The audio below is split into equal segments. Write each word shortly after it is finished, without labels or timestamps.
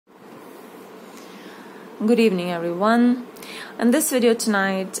Good evening, everyone. In this video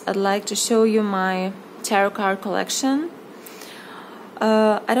tonight, I'd like to show you my tarot card collection.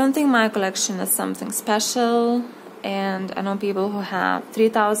 I don't think my collection is something special, and I know people who have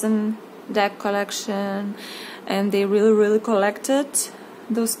 3,000 deck collection and they really collected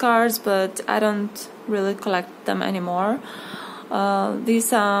those cards, but I don't really collect them anymore.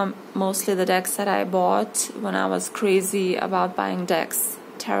 These are mostly the decks that I bought when I was crazy about buying decks,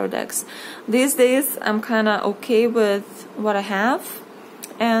 tarot decks. These days I'm kind of okay with what I have,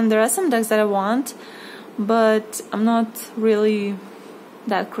 and there are some decks that I want, but I'm not really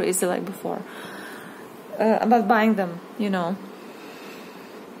that crazy like before about buying them, you know.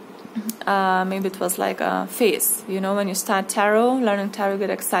 Maybe it was like a phase, you know, when you start tarot, learning tarot,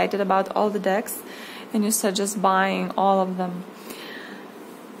 get excited about all the decks and you start just buying all of them.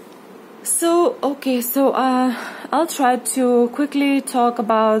 So I'll try to quickly talk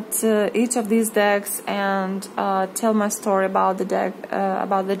about each of these decks and tell my story about the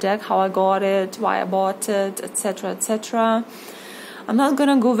deck, how I got it, why I bought it, etc., etc. I'm not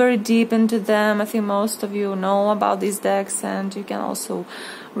gonna go very deep into them. I think most of you know about these decks, and you can also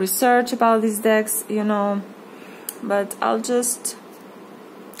research about these decks, you know. But I'll just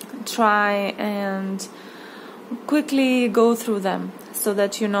try and quickly go through them so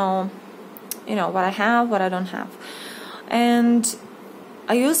that you know what I have, what I don't have. And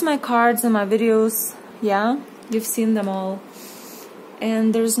I use my cards in my videos. Yeah, you've seen them all,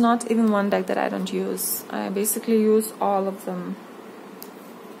 and there's not even one deck that I don't use. I basically use all of them.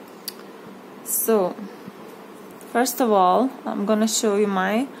 So first of all, I'm gonna show you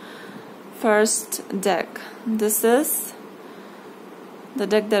my first deck. This is the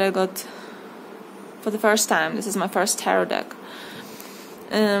deck that I got for the first time. This is my first tarot deck.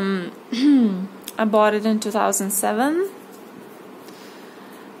 I bought it in 2007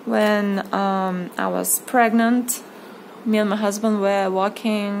 when I was pregnant. Me and my husband were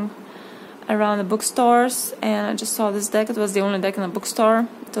walking around the bookstores, and I just saw this deck. It was the only deck in the bookstore.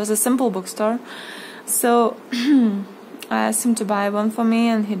 It was a simple bookstore, so I asked him to buy one for me,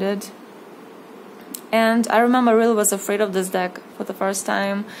 and he did. And I remember I really was afraid of this deck for the first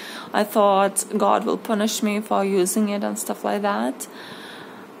time. I thought God will punish me for using it and stuff like that,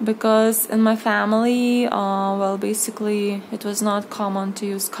 because in my family, well, basically it was not common to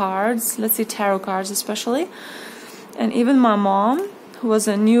use cards, let's say tarot cards especially. And even my mom, who was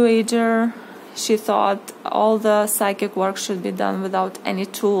a new ager, she thought all the psychic work should be done without any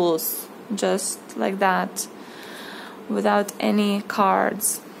tools, just like that, without any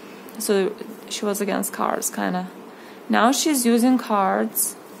cards. So she was against cards, kind of. Now she's using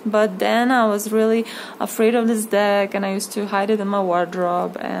cards, but then I was really afraid of this deck, and I used to hide it in my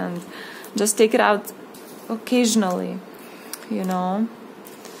wardrobe and just take it out occasionally, you know.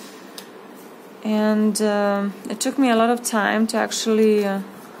 And it took me a lot of time to actually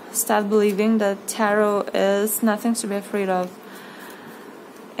start believing that tarot is nothing to be afraid of.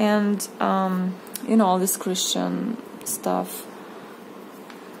 And you know, all this Christian stuff,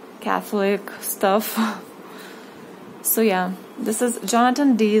 Catholic stuff. So yeah, this is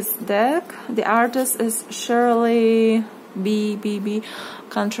Jonathan Dee's deck. The artist is Shirley B.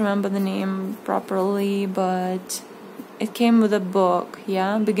 Can't remember the name properly, but it came with a book,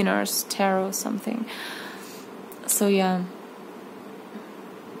 yeah, Beginner's Tarot something. So yeah,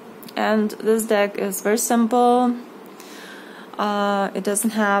 and this deck is very simple. It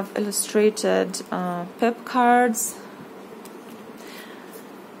doesn't have illustrated pip cards,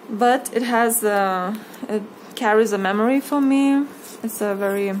 but it has it carries a memory for me. It's a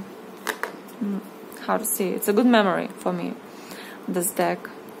very, how to say, it's a good memory for me, this deck.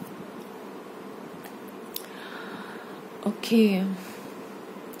 Okay,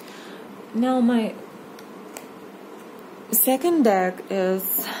 now my second deck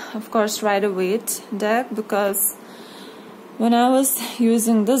is, of course, Rider-Waite deck, because when I was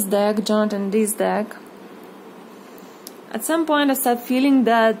using this deck, Jonathan Dee's deck, at some point I started feeling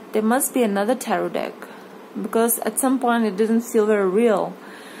that there must be another tarot deck, because at some point it didn't feel very real.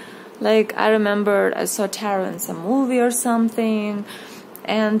 Like, I remembered I saw tarot in some movie or something,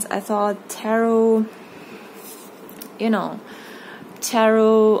 and I thought tarot, you know,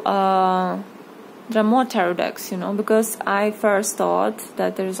 tarot, there are more tarot decks, you know, because I first thought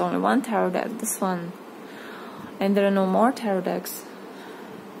that there is only one tarot deck, this one, and there are no more tarot decks.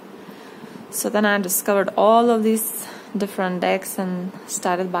 So then I discovered all of these different decks and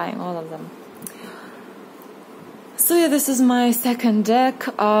started buying all of them. So yeah, this is my second deck,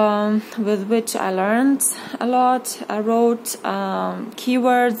 with which I learned a lot. I wrote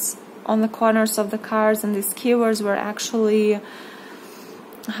keywords on the corners of the cards, and these keywords were actually,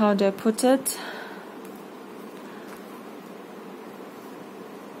 how do I put it,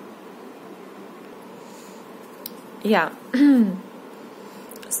 yeah.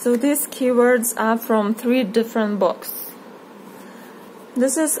 So these keywords are from 3 different books.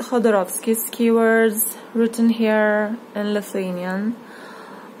 This is Khodorovsky's keywords, written here in Lithuanian.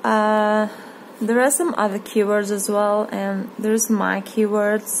 There are some other keywords as well, and there's my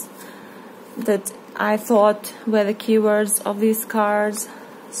keywords that I thought were the keywords of these cards.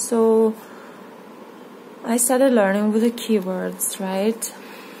 So I started learning with the keywords, right?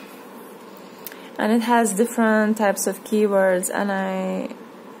 And it has different types of keywords, and I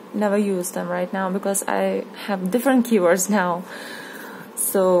never use them right now because I have different keywords now.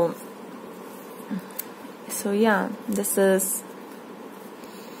 So yeah, this is,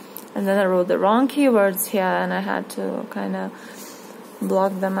 and then I wrote the wrong keywords here, and I had to kind of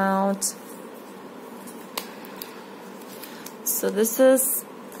block them out. So this is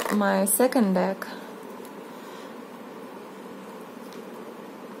my second deck.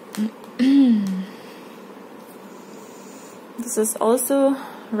 This is also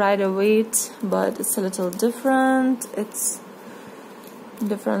Rider-Waite, but it's a little different. It's a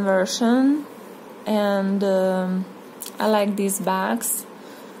different version, and I like these bags,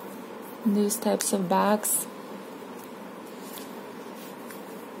 these types of bags.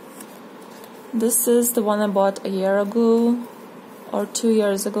 This is the one I bought a year ago or 2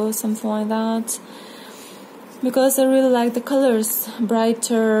 years ago, something like that, because I really like the colors,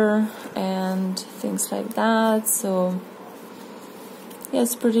 brighter and things like that. So yeah,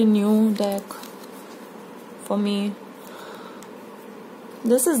 it's pretty new deck for me.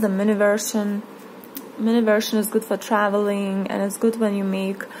 This is the mini version. Mini version is good for traveling, and it's good when you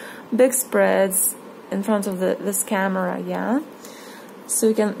make big spreads in front of this camera, yeah. So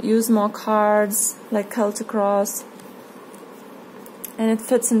you can use more cards like Celtic Cross, and it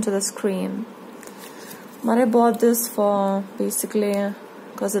fits into the screen. But I bought this for basically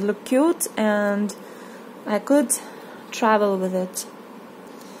because it looked cute and I could travel with it.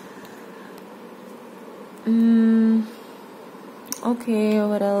 Okay,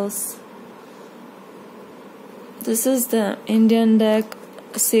 what else? This is the Indian deck,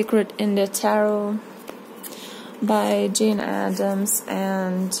 Sacred India Tarot, by Jane Addams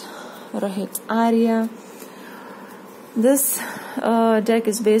and Rohit Arya. This deck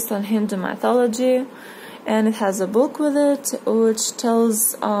is based on Hindu mythology, and it has a book with it which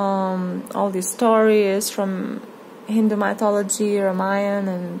tells all these stories from Hindu mythology,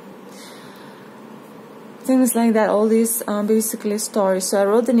 Ramayana, and things like that. All these basically stories. So I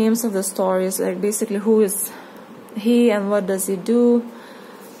wrote the names of the stories, like basically who is he and what does he do.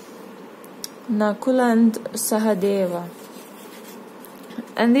 Nakula and Sahadeva,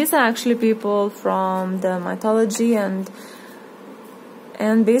 and these are actually people from the mythology, and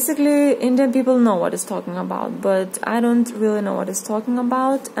basically Indian people know what it's talking about, but I don't really know what it's talking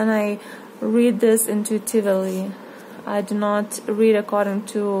about, and I read this intuitively. I do not read according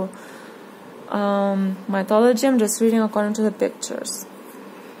to mythology. I'm just reading according to the pictures.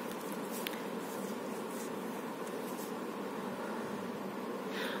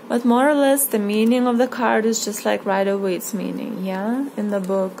 But more or less the meaning of the card is just like Rider-Waite's meaning, yeah, in the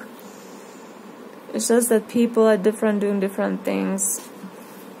book. It's just that people are different, doing different things.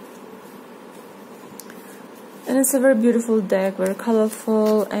 And it's a very beautiful deck, very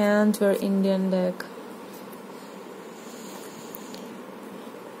colorful and very Indian deck.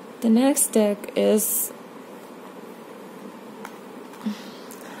 The next deck is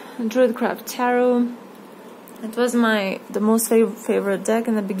Druidcraft Tarot. It was the most favorite deck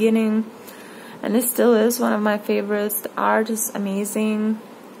in the beginning, and it still is one of my favorites. The art is amazing.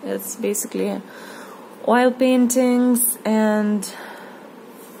 It's basically oil paintings, and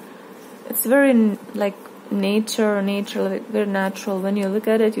it's very like nature, like very natural. When you look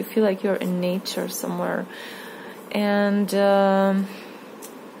at it, you feel like you're in nature somewhere, and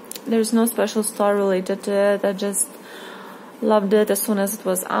there's no special story related to it. I just loved it as soon as it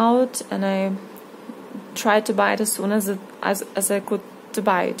was out, and I tried to buy it as soon as I could to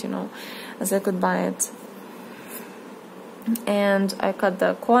buy it, as I could buy it. And I cut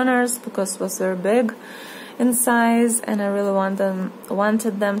the corners because it was very big in size, and I really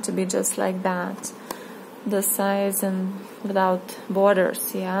wanted them to be just like that, the size and without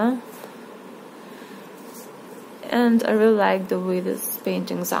borders, yeah. And I really like the way these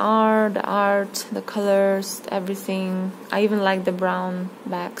paintings are, the art, the colors, everything. I even like the brown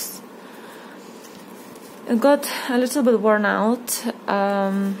backs. It got a little bit worn out,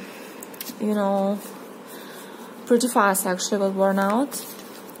 pretty fast actually got worn out,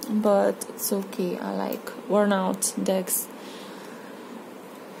 but it's okay. I like worn out decks.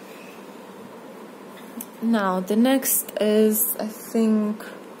 Now the next is, I think,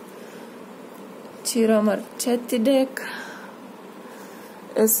 Ciro Marchetti deck.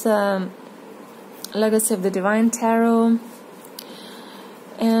 It's Legacy of the Divine Tarot,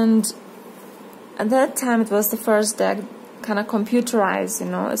 and at that time it was the first deck kind of computerized, you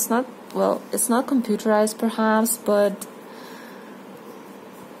know. It's not computerized perhaps, but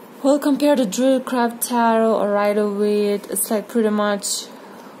well, compared to Druidcraft Tarot or Rider-Waite, it's like pretty much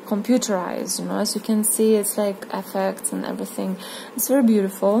computerized, you know. As you can see, it's like effects and everything. It's very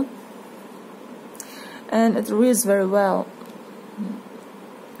beautiful, and it reads very well.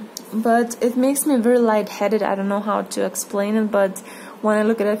 But it makes me very lightheaded. I don't know how to explain it, but when I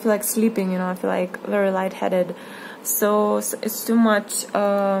look at it, I feel like sleeping, you know. I feel like very lightheaded. So it's too much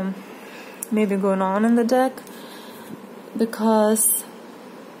maybe going on in the deck, because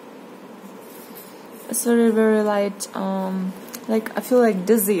it's very light. Like I feel like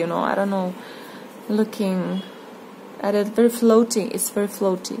dizzy, you know. I don't know. Looking at it, very floaty. It's very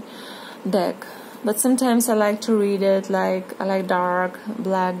floaty deck. But sometimes I like to read it, like I like dark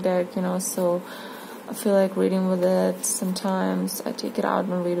black deck, you know, so I feel like reading with it. Sometimes I take it out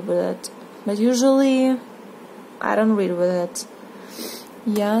and read with it, but usually I don't read with it.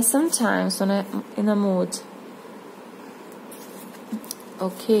 Yeah, sometimes when I'm in a mood.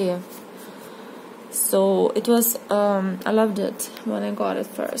 Okay, so it was I loved it when I got it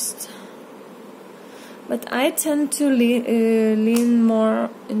first. But I tend to lean more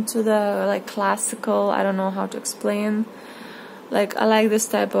into the like classical. I don't know how to explain. Like I like this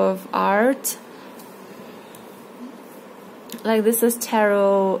type of art. Like this is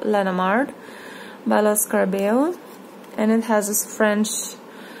Tarot Lenormand by Los Scarabeo, and it has this French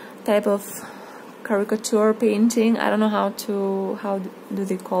type of caricature painting. I don't know how do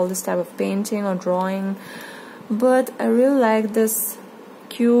they call this type of painting or drawing, but I really like this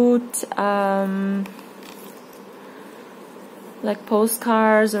cute like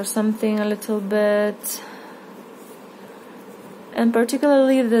postcards or something a little bit. And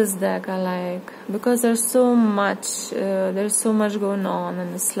particularly this deck I like, because there's so much going on,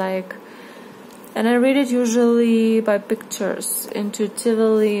 and it's like, and I read it usually by pictures,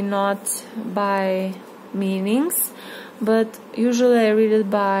 intuitively, not by meanings, but usually I read it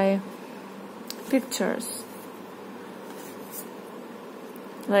by pictures.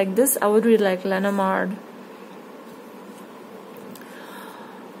 Like this I would read like Lenormand.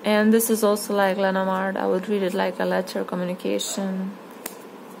 And this is also like Lenormand. I would read it like a letter communication.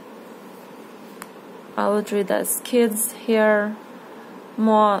 I would read as kids here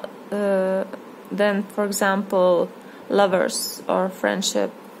more than, for example, lovers or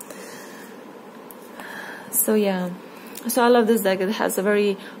friendship. So yeah, so I love this deck. It has a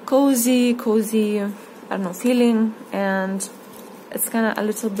very cozy, I don't know, feeling, and it's kind of a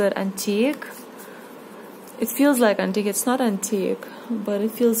little bit antique. It feels like antique. It's not antique, but it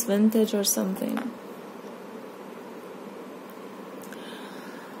feels vintage or something.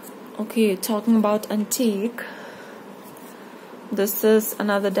 Okay, talking about antique, this is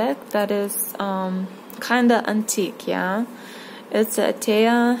another deck that is kinda antique, yeah. It's a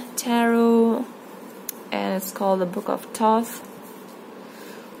Atea Tarot, and it's called the Book of Thoth.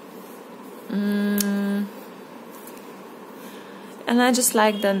 And I just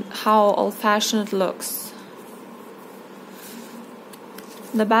like how old-fashioned it looks.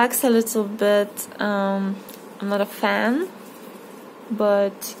 The back's a little bit, I'm not a fan,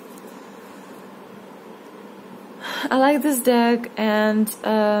 but I like this deck, and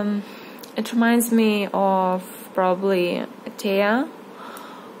it reminds me of probably Atea,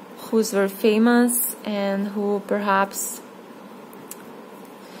 who's very famous, and who perhaps,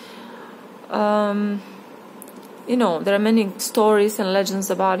 you know, there are many stories and legends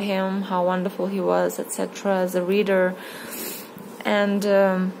about him, how wonderful he was, etc. as a reader. And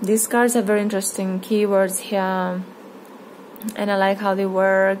these cards have very interesting keywords here, and I like how they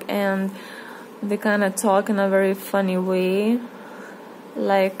work, and they kind of talk in a very funny way,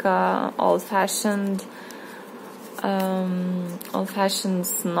 like old-fashioned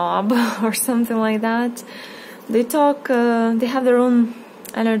snob or something like that. They talk, they have their own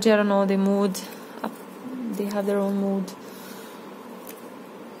energy, I don't know, they have their own mood.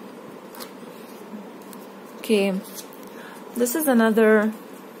 Okay, this is another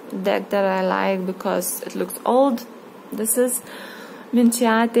deck that I like because it looks old. This is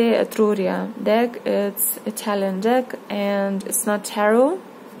Vinciate Etruria deck. It's Italian deck, and it's not tarot.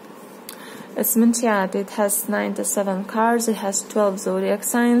 It's Vinciate. It has 97 cards. It has 12 zodiac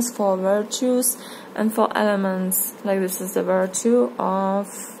signs, 4 virtues, and 4 elements. Like this is the virtue of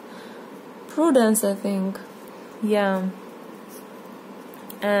prudence, I think. Yeah.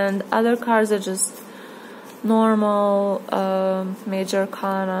 And other cards are just normal major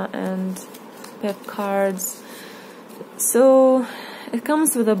arcana and pep cards. So it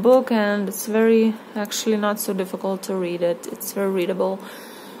comes with a book, and it's very, actually not so difficult to read it. It's very readable,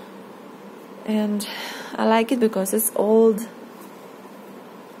 and I like it because it's old.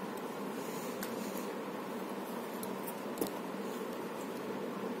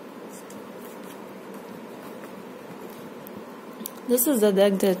 This is the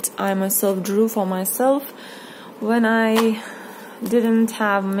deck that I myself drew for myself when I didn't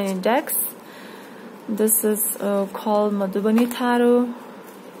have many decks. This is called Madhubani Tarot,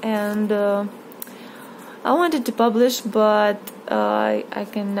 and I wanted to publish, but I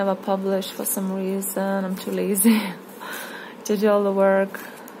can never publish for some reason. I'm too lazy to do all the work.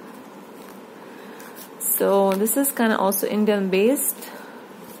 So this is kind of also Indian based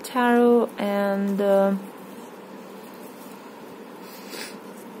tarot, and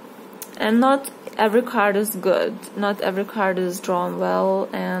not every card is good, not every card is drawn well,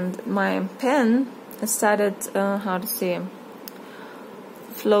 and my pen started how to say,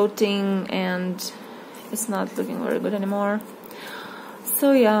 floating, and it's not looking very good anymore.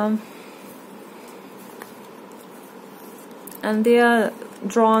 So yeah, and they are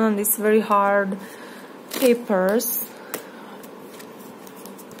drawn on these very hard paper,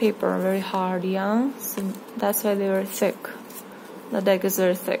 very hard, yeah, so that's why they were thick. The deck is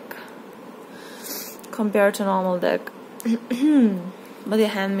very thick compared to a normal deck. But they're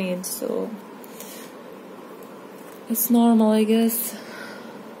handmade, so it's normal, I guess.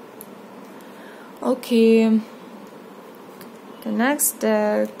 Okay, the next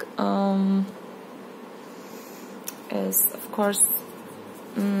deck is, of course,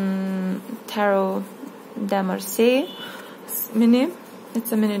 Tarot de Marseille mini.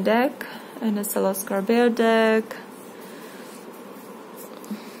 It's a mini deck, and it's a Los Carber deck.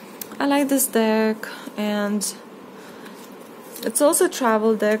 I like this deck, and it's also a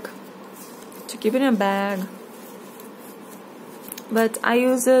travel deck to keep in a bag, but I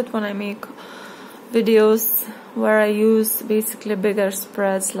use it when I make videos where I use basically bigger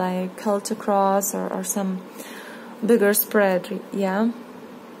spreads like Celtic Cross or some bigger spread, yeah.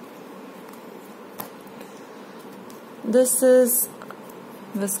 This is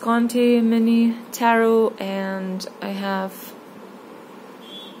Visconti mini tarot, and I have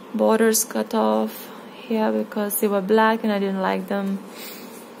borders cut off here because they were black and I didn't like them,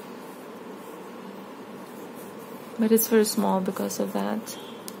 but it's very small because of that,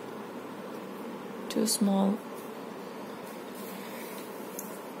 too small.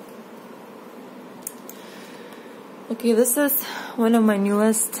 Okay, this is one of my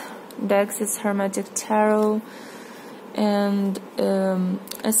newest decks. It's Hermetic Tarot, and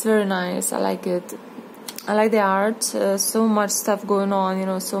it's very nice. I like it. I like the art, so much stuff going on, you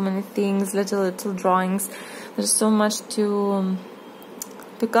know, so many things, little drawings. There's so much to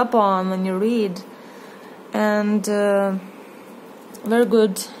pick up on when you read, and very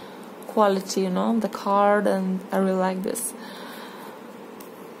good quality, you know, the card, and I really like this.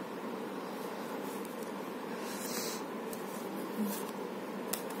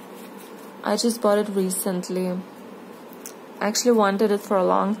 I just bought it recently. I actually wanted it for a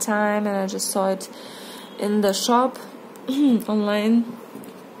long time, and I just saw it in the shop online.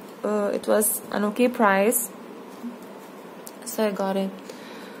 It was an okay price, so I got it.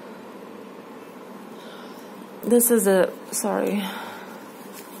 This is a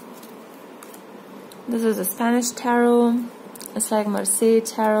Spanish tarot. It's like Marseille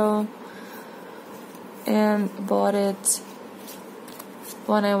tarot, and bought it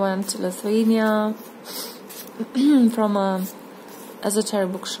when I went to Lithuania from a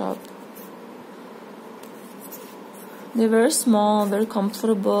esoteric bookshop. They're very small, very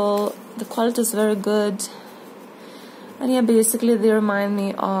comfortable, the quality is very good, and yeah, basically they remind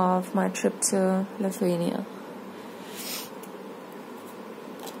me of my trip to Lithuania.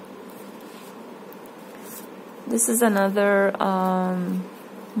 This is another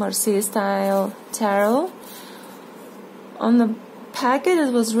Marseille style tarot. On the packet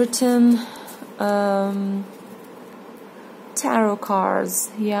it was written tarot cards,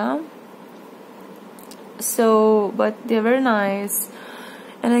 yeah. So, but they're very nice,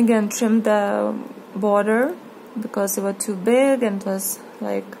 and again trimmed the border because they were too big and it was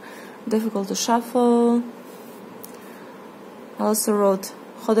like difficult to shuffle. I also wrote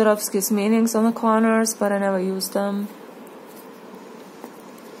Khodorkovsky's meanings on the corners, but I never used them.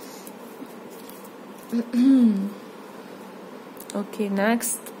 Okay,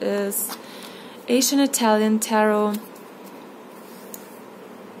 next is Asian Italian Tarot.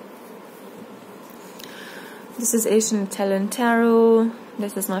 This is Asian Italian Tarot.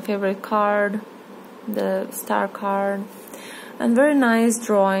 This is my favorite card, the star card. and very nice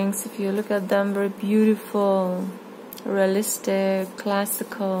drawings. If you look at them, very beautiful, realistic,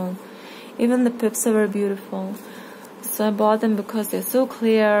 classical. Even the pips are very beautiful. So I bought them because they're so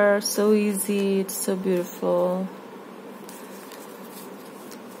clear, so easy, it's so beautiful.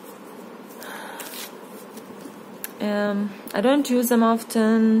 I don't use them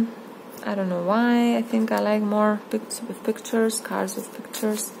often. I don't know why. I think I like more with pictures, cards with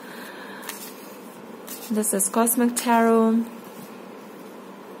pictures. This is Cosmic Tarot.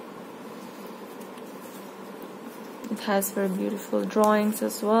 It has very beautiful drawings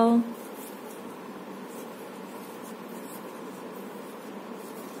as well.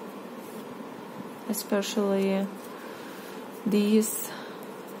 Especially these.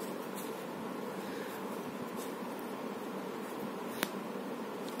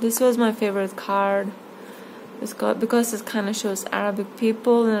 This was my favorite card because it kind of shows Arabic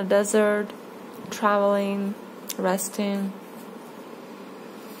people in a desert, traveling, resting.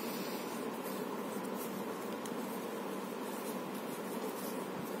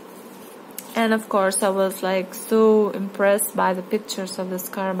 And of course I was like so impressed by the pictures of this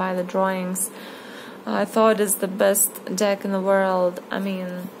card, by the drawings. I thought it's the best deck in the world. I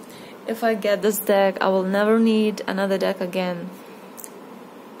mean, if I get this deck, I will never need another deck again.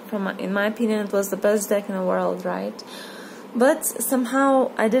 In my opinion, it was the best deck in the world, right? But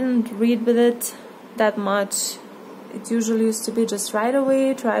somehow I didn't read with it that much. It usually used to be just try to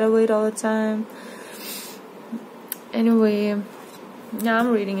wait all the time. Anyway, yeah, I'm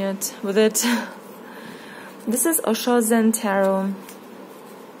reading it with it. This is Osho Zen Tarot.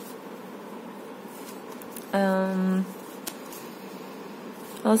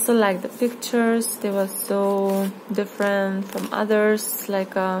 Also like the pictures, they were so different from others,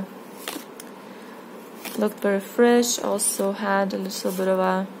 like looked very fresh, also had a little bit of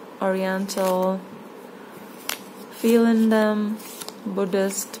a oriental feel in them,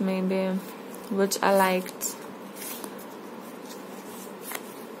 Buddhist maybe, which I liked.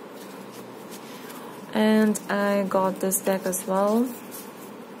 And I got this deck as well.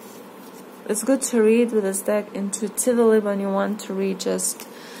 It's good to read with this deck intuitively when you want to read just,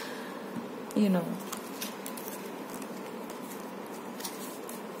 you know.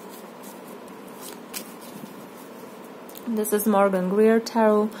 This is Morgan Greer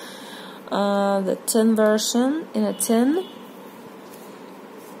Tarot, the tin version, in a tin.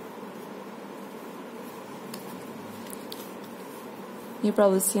 You've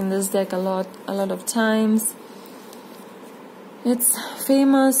probably seen this deck a lot of times. It's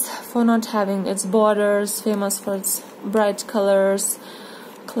famous for not having its borders, famous for its bright colors,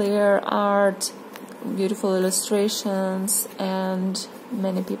 clear art, beautiful illustrations, and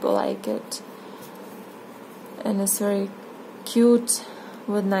many people like it. And it's very cute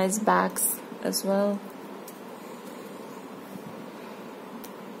with nice backs as well.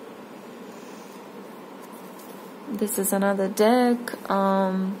 This is another deck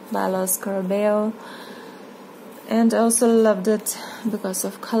by Los Carabeo. And I also loved it because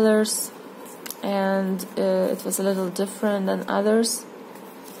of colors, and it was a little different than others.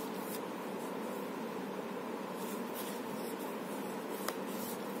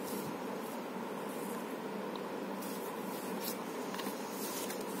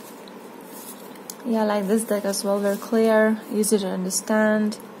 Yeah, I like this deck as well, very clear, easy to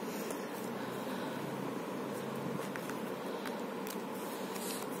understand.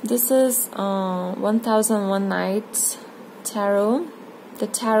 This is 1001 Nights Tarot, the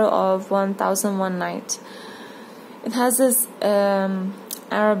Tarot of 1001 Nights. It has this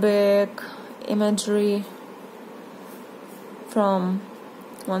Arabic imagery from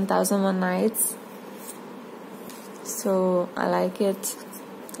 1001 Nights, so I like it.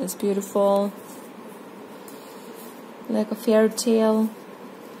 It's beautiful, like a fairy tale.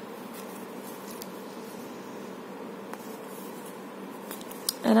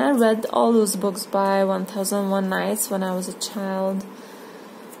 And I read all those books by 1001 Nights when I was a child,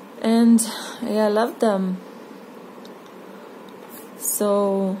 and yeah, I loved them.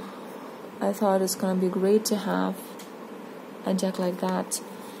 So I thought it's gonna be great to have a deck like that.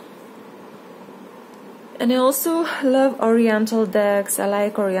 And I also love Oriental decks. I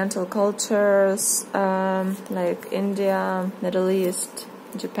like Oriental cultures, like India, Middle East,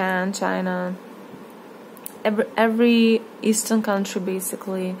 Japan, China. Every Eastern country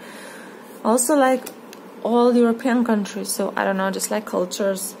basically. Also like all European countries, so I don't know, just like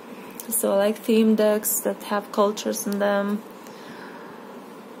cultures. So I like theme decks that have cultures in them.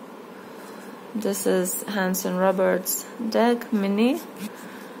 This is Hanson Roberts deck, mini.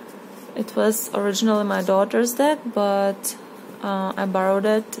 It was originally my daughter's deck, but I borrowed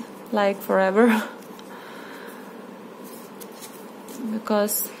it like forever.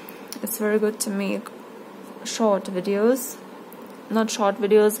 because it's very good to make short videos. Not short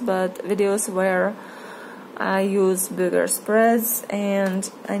videos, but videos where I use bigger spreads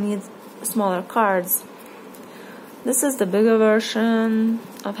and I need smaller cards. This is the bigger version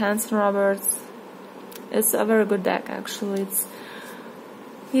of Hanson Roberts. It's a very good deck actually. It's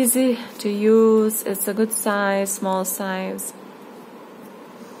easy to use, it's a good size, small size.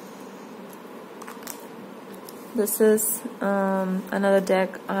 This is another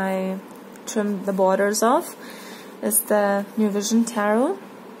deck I trimmed the borders of. It's the New Vision Tarot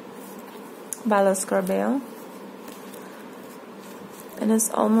by Los Scarabeo. And it's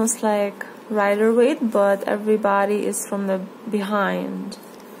almost like Rider-Waite, but everybody is from the behind.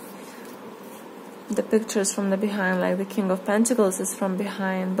 The pictures from the behind, like the King of Pentacles is from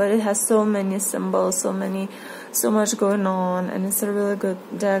behind, but it has so many symbols, so much going on, and it's a really good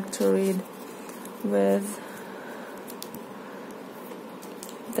deck to read with.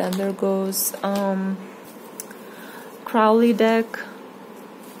 Then there goes Crowley deck.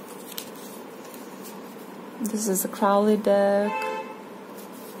 This is a Crowley deck.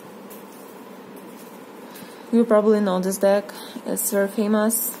 You probably know this deck. It's very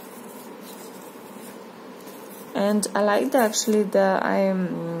famous, and I like actually the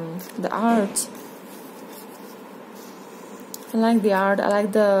art. I like the art. I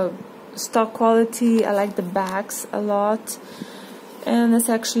like the stock quality. I like the backs a lot, and it's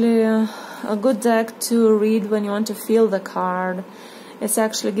actually a good deck to read when you want to feel the card. It's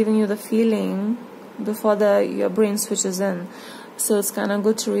actually giving you the feeling before your brain switches in, so it's kind of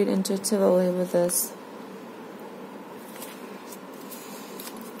good to read intuitively with this.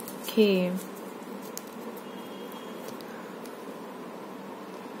 Okay.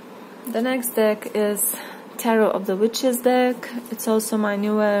 The next deck is Tarot of the Witches deck. It's also my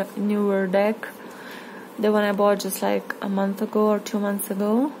newer deck. The one I bought just like a month ago or 2 months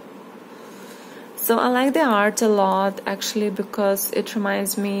ago. So I like the art a lot actually, because it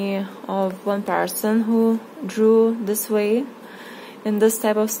reminds me of one person who drew this way, in this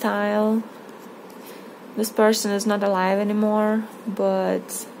type of style. This person is not alive anymore,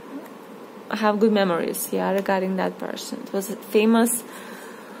 but I have good memories, yeah, regarding that person. It was a famous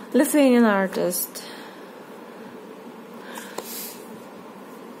Lithuanian artist.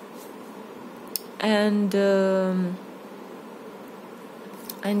 And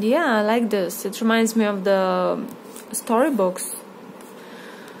yeah, I like this. It reminds me of the storybooks,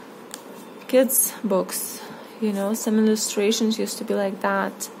 kids books, you know. Some illustrations used to be like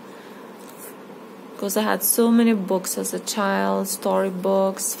that, because I had so many books as a child: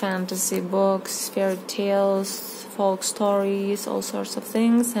 storybooks, fantasy books, fairy tales, folk stories, all sorts of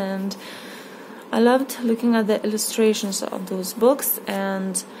things. And I loved looking at the illustrations of those books,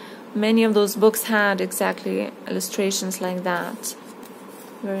 and many of those books had exactly illustrations like that.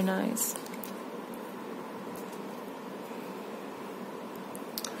 Very nice.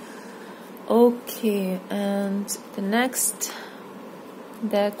 Okay, and the next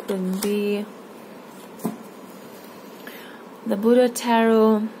deck will be the Buddha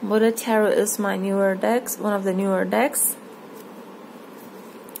Tarot. Buddha Tarot is my newer decks, one of the newer decks.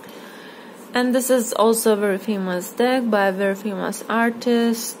 And this is also a very famous deck by a very famous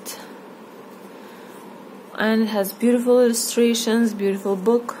artist. And it has beautiful illustrations, beautiful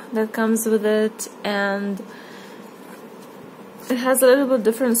book that comes with it, and it has a little bit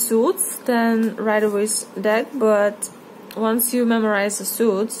different suits than Rider-Waite's deck, but once you memorize the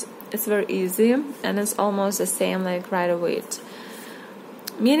suits, it's very easy, and it's almost the same like Rider-Waite.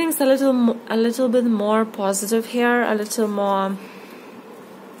 Meaning's a little bit more positive here, a little more,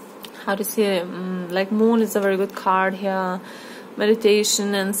 how to say, like Moon is a very good card here.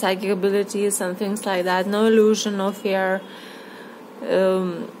 Meditation and psychic abilities and things like that. No illusion, no fear.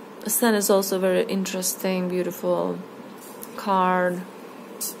 Sun is also very interesting, beautiful card.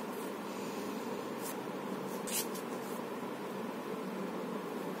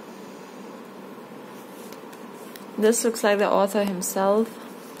 This looks like the author himself.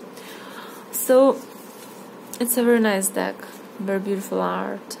 So it's a very nice deck, very beautiful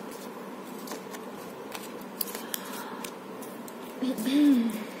art.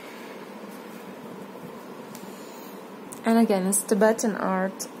 And again, it's Tibetan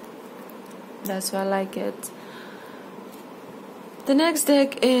art, that's why I like it. The next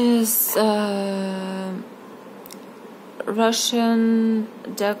deck is Russian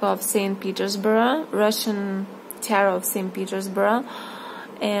deck of St. Petersburg, Russian Tarot of St. Petersburg.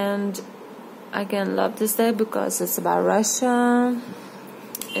 And again, love this deck because it's about Russia.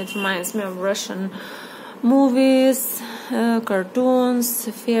 It reminds me of Russian movies, cartoons,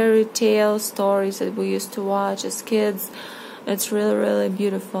 fairy tale stories that we used to watch as kids. It's really, really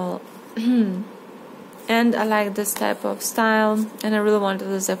beautiful. And I like this type of style, and I really wanted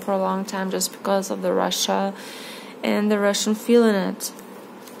this deck for a long time just because of the Russia and the Russian feel in it.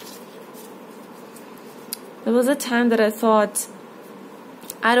 There was a time that I thought,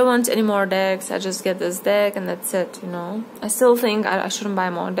 I don't want any more decks, I just get this deck and that's it, you know. I still think I shouldn't buy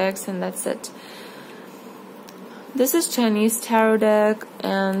more decks and that's it. This is Chinese tarot deck,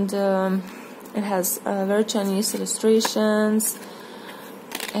 and it has very Chinese illustrations,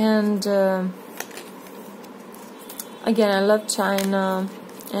 and again, I love China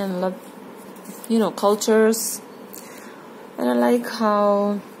and love, you know, cultures, and I like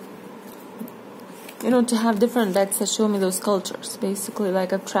how, you know, to have different decks that show me those cultures, basically,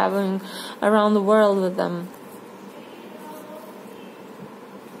 like I'm traveling around the world with them.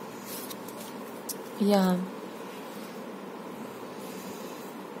 Yeah.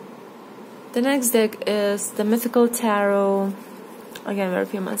 The next deck is the Mythical Tarot. Again, very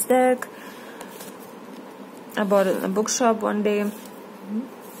famous deck. I bought it in a bookshop one day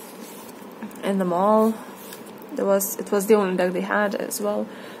in the mall. It was the only deck they had as well.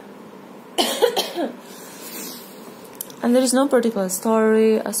 And there is no particular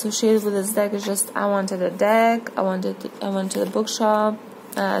story associated with this deck. It's just I wanted a deck. I went to the bookshop.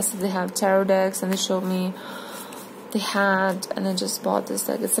 So they have tarot decks, and they showed me they had, and I just bought this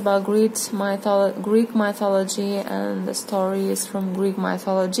deck. It's about Greek mythology, and the story is from Greek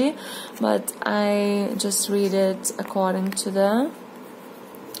mythology, but I just read it according to the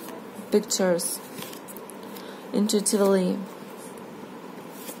pictures, intuitively.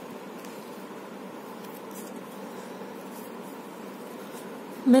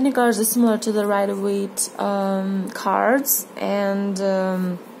 Many cards are similar to the Rider-Waite cards, and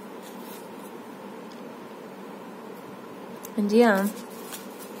yeah,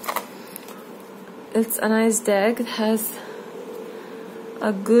 it's a nice deck. It has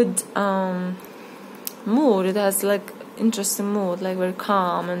a good mood. It has like interesting mood, like very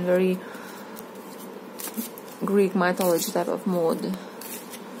calm and very Greek mythology type of mood.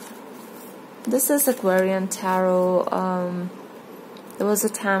 This is Aquarian Tarot. There was a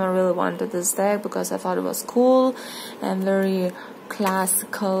time I really wanted this deck because I thought it was cool and very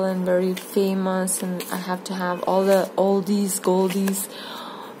classical and very famous, and I have to have all the oldies, goldies,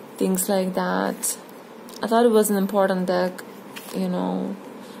 things like that. I thought it was an important deck, you know,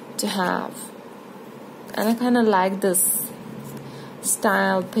 to have. And I kind of like this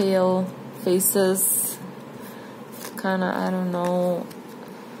style, pale faces, kind of, I don't know.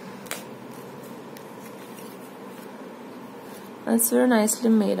 It's very nicely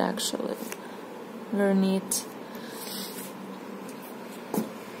made, actually. Very neat.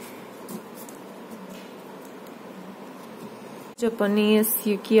 Japanese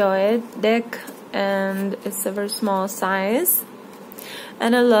ukiyo-e deck, and it's a very small size.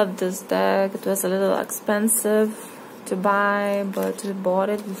 And I love this deck. It was a little expensive to buy, but we bought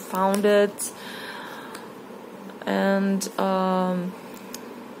it, we found it. And I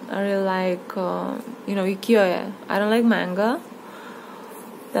really like, you know, ukiyo-e. I don't like manga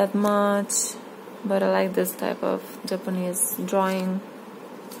that much, but I like this type of Japanese drawing.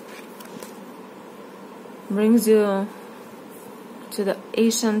 Brings you to the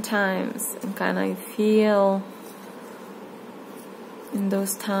ancient times and kind of feel in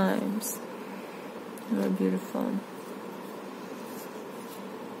those times. Very beautiful.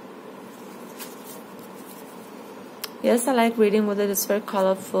 Yes, I like reading with it. It's very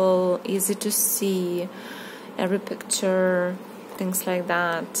colorful, easy to see, every picture, things like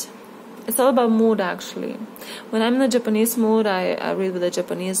that. It's all about mood, actually. When I'm in the Japanese mood, I read with the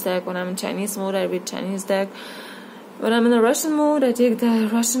Japanese deck. When I'm in Chinese mood, I read Chinese deck. When I'm in the Russian mood, I take the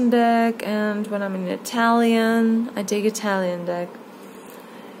Russian deck. And when I'm in Italian, I take Italian deck.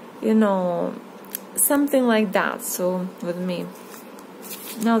 You know, something like that. So, with me.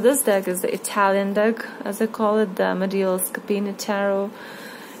 Now, this deck is the Italian deck, as I call it, the Medieval Scapini Tarot.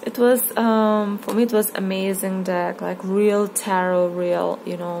 It was, for me, it was amazing deck, like real tarot, real,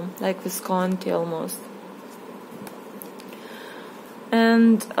 you know, like Visconti almost.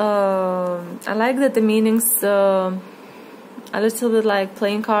 And I like that the meanings, a little bit like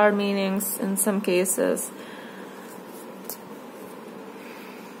playing card meanings in some cases.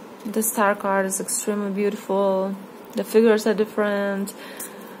 The star card is extremely beautiful. The figures are different.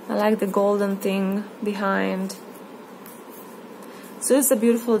 I like the golden thing behind. So it's a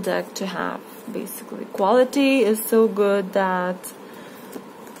beautiful deck to have, basically. Quality is so good that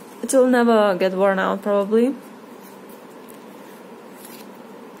it will never get worn out, probably.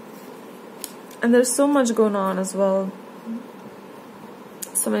 And there's so much going on as well.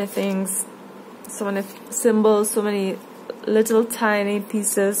 So many things, so many symbols, so many little tiny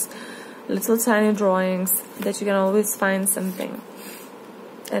pieces, little tiny drawings that you can always find something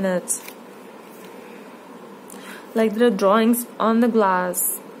in it. Like there are drawings on the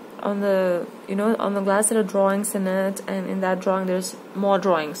glass, on the glass there are drawings in it, and in that drawing there's more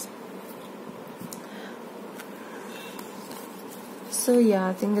drawings. So yeah,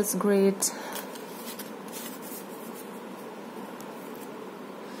 I think it's great.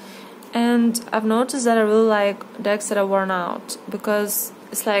 And I've noticed that I really like decks that are worn out, because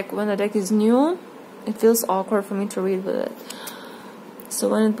it's like when the deck is new, it feels awkward for me to read with it. So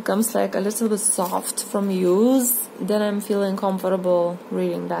when it becomes like a little bit soft from use, then I'm feeling comfortable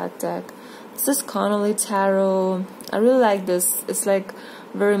reading that deck. This is Connolly Tarot. I really like this. It's like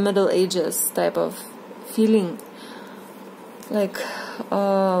very Middle Ages type of feeling, like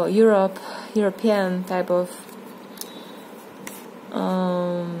European type of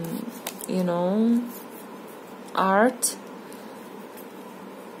art.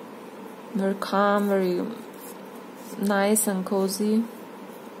 Very calm, very nice and cozy.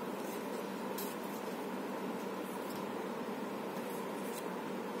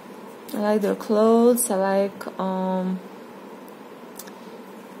 I like their clothes. I like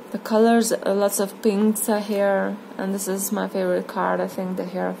the colors. Lots of pinks are here, and this is my favorite card, I think, the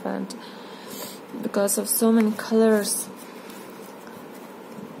Hierophant, because of so many colors.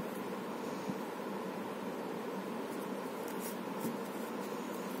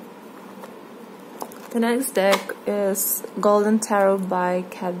 The next deck is Golden Tarot by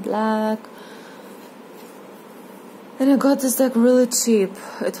Cat Black. And I got this deck really cheap.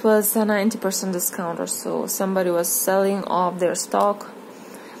 It was a 90% discount or so. Somebody was selling off their stock,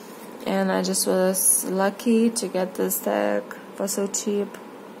 and I just was lucky to get this deck for so cheap,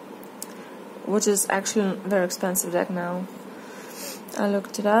 which is actually a very expensive deck now. I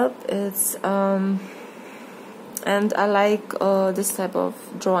looked it up. It's and I like this type of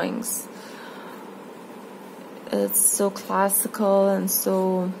drawings. It's so classical and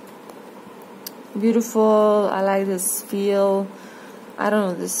so beautiful. I like this feel. I don't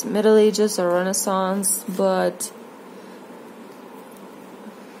know, this Middle Ages or Renaissance, but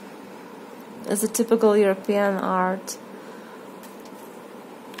it's a typical European art.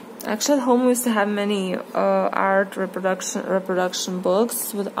 Actually, at home we used to have many art reproduction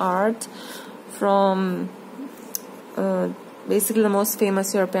books with art from basically the most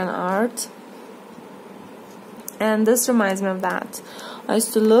famous European art. And this reminds me of that. I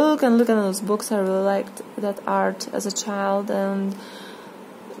used to look at those books. I really liked that art as a child, and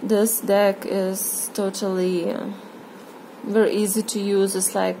this deck is totally very easy to use.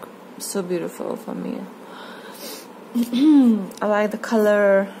 It's like so beautiful for me. I like the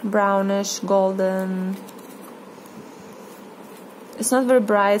color, brownish, golden. It's not very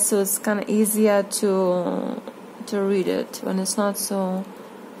bright, so it's kind of easier to read it when it's not so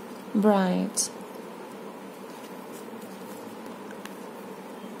bright.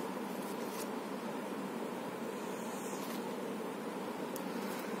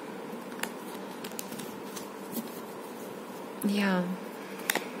 Yeah.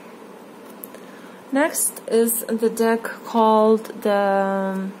 Next is the deck called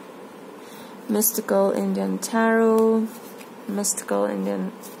the Mystical Indian Tarot. I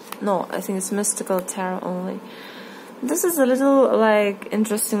think it's Mystical Tarot only. This is a little like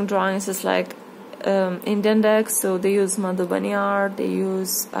interesting drawing. This is like Indian deck, so they use Madhubani art. They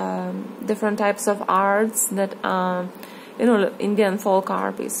use different types of arts that Indian folk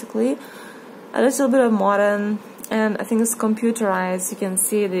art basically. A little bit of modern. And I think it's computerized. You can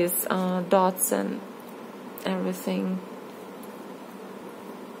see these dots and everything.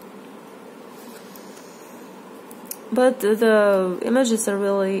 But the images are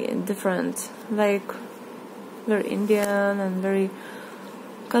really different. Like, very Indian and very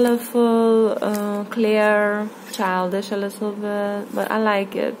colorful, clear, childish a little bit. But I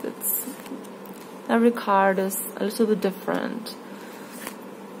like it. Every card is a little bit different.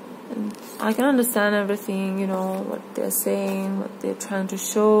 And I can understand everything, what they're saying, what they're trying to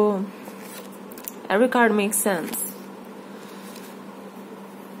show. Every card makes sense.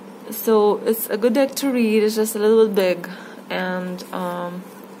 So it's a good deck to read. It's just a little bit big and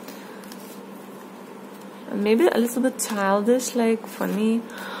maybe a little bit childish, like funny.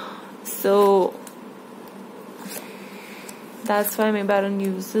 So that's why maybe I don't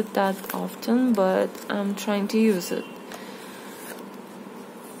use it that often, but I'm trying to use it.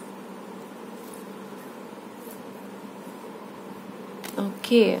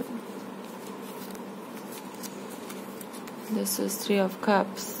 Okay, this is Three of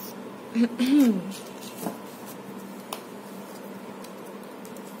Cups.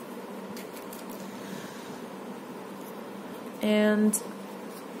 And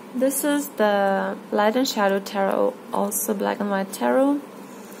this is the Light and Shadow Tarot, also black and white tarot.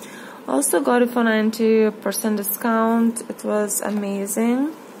 Also got it for 90% discount. It was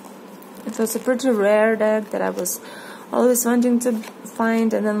amazing. It was a pretty rare deck that I was always wanting to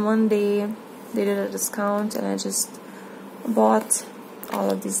find, and then one day they did a discount and I just bought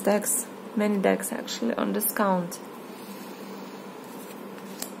all of these decks, many decks actually, on discount.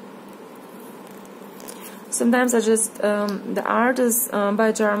 Sometimes I just, the art is by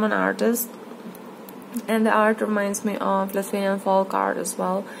a German artist, and the art reminds me of Lithuanian folk art as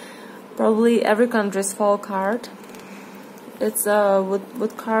well. Probably every country's folk art. It's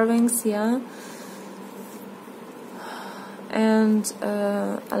wood carvings, yeah. And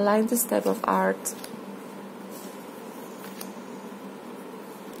I like this type of art,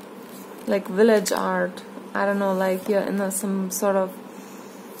 like village art. I don't know, like you're in some sort of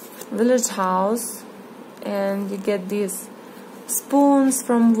village house, and you get these spoons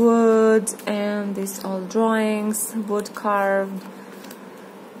from wood, and these all drawings, wood carved.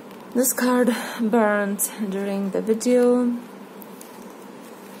 This card burned during the video.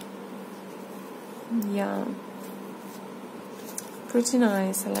 Yeah, pretty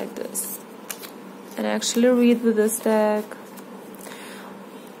nice. I like this. And I actually read with this deck.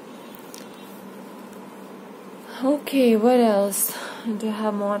 Okay, what else? Do I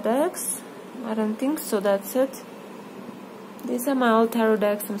have more decks? I don't think so. That's it. These are my old tarot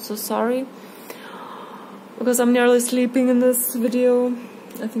decks. I'm so sorry, because I'm nearly sleeping in this video.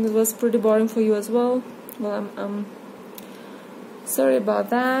 I think it was pretty boring for you as well. Well, I'm sorry about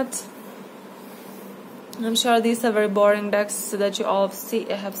that. I'm sure these are very boring decks that you all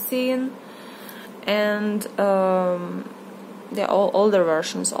have seen, and they're all older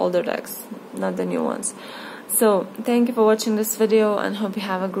versions, older decks, not the new ones. So thank you for watching this video, and hope you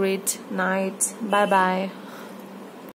have a great night. Bye bye.